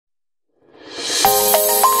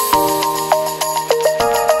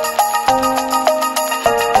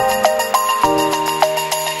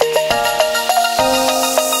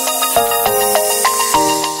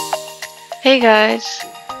Hey guys,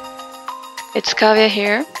 it's Kavya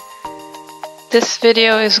here. This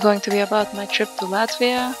video is going to be about my trip to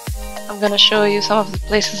Latvia. I'm gonna show you some of the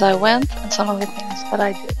places I went and some of the things that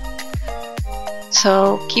I did.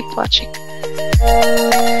 So keep watching.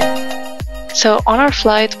 So on our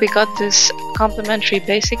flight we got this complimentary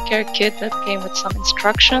basic care kit that came with some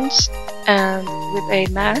instructions and with a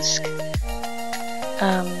mask,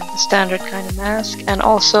 the standard kind of mask, and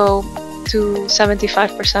also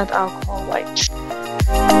 75% alcohol wipes.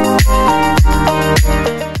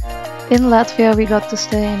 In Latvia we got to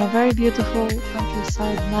stay in a very beautiful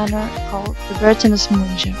countryside manor called the Berķenes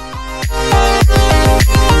muiža.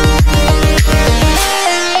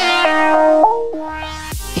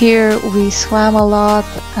 Here we swam a lot,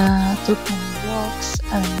 took many walks,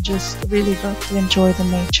 and just really got to enjoy the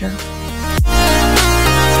nature.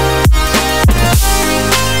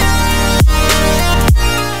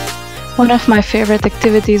 One of my favorite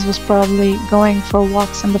activities was probably going for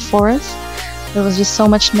walks in the forest. There was just so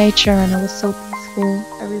much nature and it was so peaceful.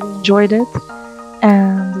 I really enjoyed it.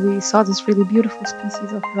 And we saw this really beautiful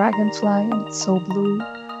species of dragonfly, and it's so blue.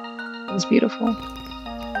 It was beautiful.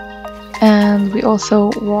 And we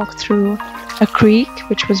also walked through a creek,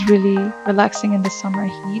 which was really relaxing in the summer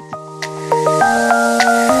heat.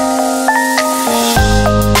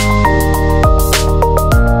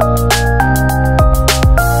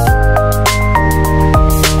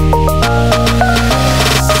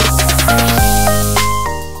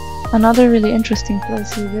 Another really interesting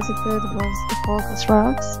place we visited was the Relicu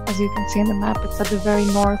rocks. As you can see in the map, it's at the very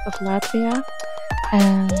north of Latvia.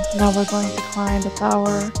 And now we're going to climb the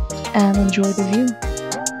tower and enjoy the view.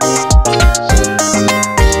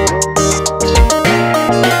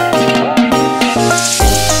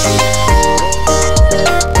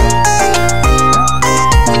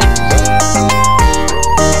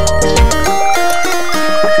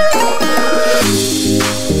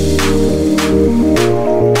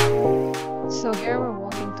 So here we're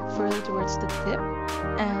walking further towards the tip,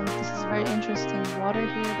 and this is very interesting water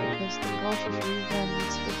here because the Gulf of Relicu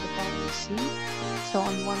meets with the Baltic Sea. So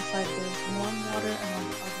on one side there's warm water and on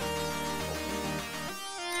the other there's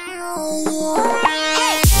cold water.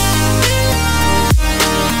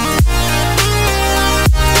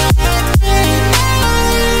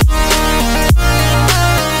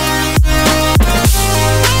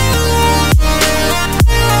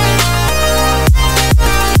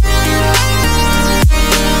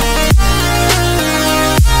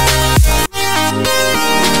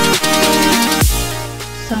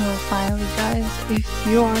 So finally guys, if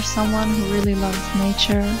you are someone who really loves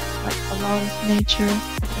nature, like a lot of nature,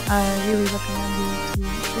 I really recommend you to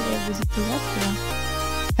do a visit to Latvia.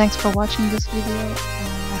 Thanks for watching this video, and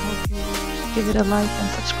I hope you give it a like and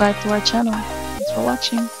subscribe to our channel. Thanks for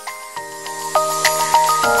watching.